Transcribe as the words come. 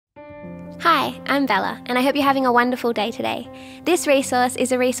Hi, I'm Bella, and I hope you're having a wonderful day today. This resource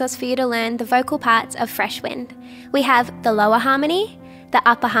is a resource for you to learn the vocal parts of fresh wind. We have the lower harmony, the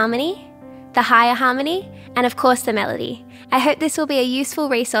upper harmony, the higher harmony, and of course the melody. I hope this will be a useful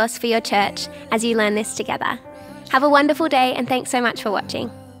resource for your church as you learn this together. Have a wonderful day, and thanks so much for watching.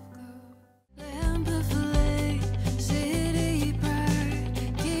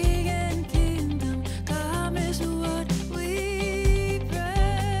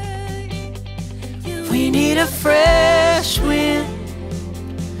 We need a fresh wind,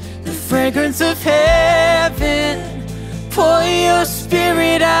 the fragrance of heaven. Pour your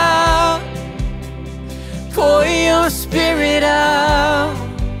spirit out, pour your spirit out.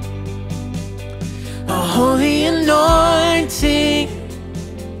 A holy anointing,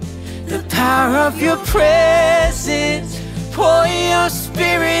 the power of your presence. Pour your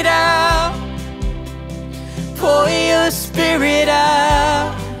spirit out, pour your spirit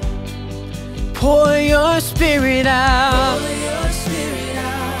out. Pour your spirit out.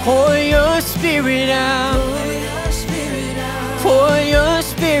 Pour your spirit out. Pour your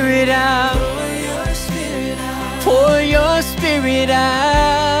spirit out. Pour your spirit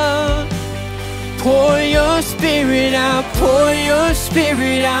out. Pour your spirit out. Pour your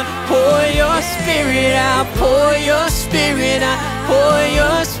spirit out. Pour your spirit out. Pour your spirit out. Pour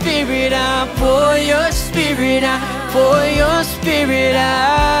your spirit out. Pour your spirit out. Pour your spirit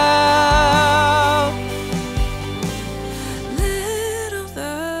out. Little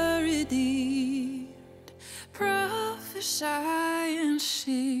the redeemed prophesy and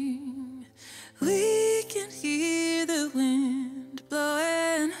sing. We can hear the wind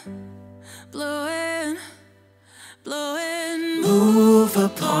blowing, blowing, blowing. Move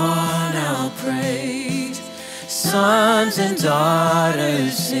upon our praise. Sons and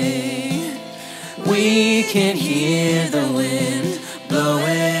daughters sing. We can hear the wind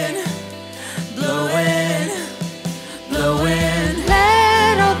blowing, blowing, blowing.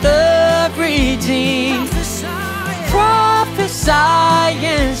 Let all the redeemed prophesy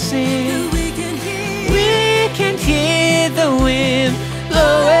and sing. We can hear the wind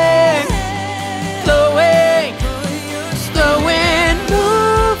blowing, blowing, blowing.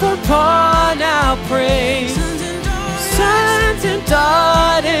 Move upon our praise. Sons and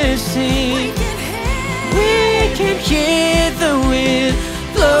daughters sing. We can hear the wind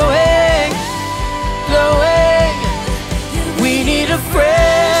blowing, blowing. We need a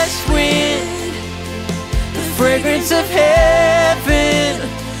fresh wind, the fragrance of heaven.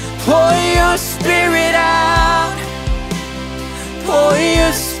 Pour your spirit out, pour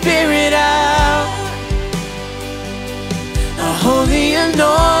your spirit out. A holy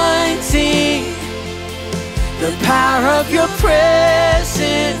anointing, the power of your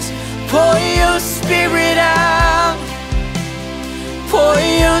presence. Pour your spirit out, pour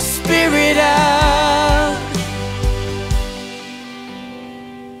your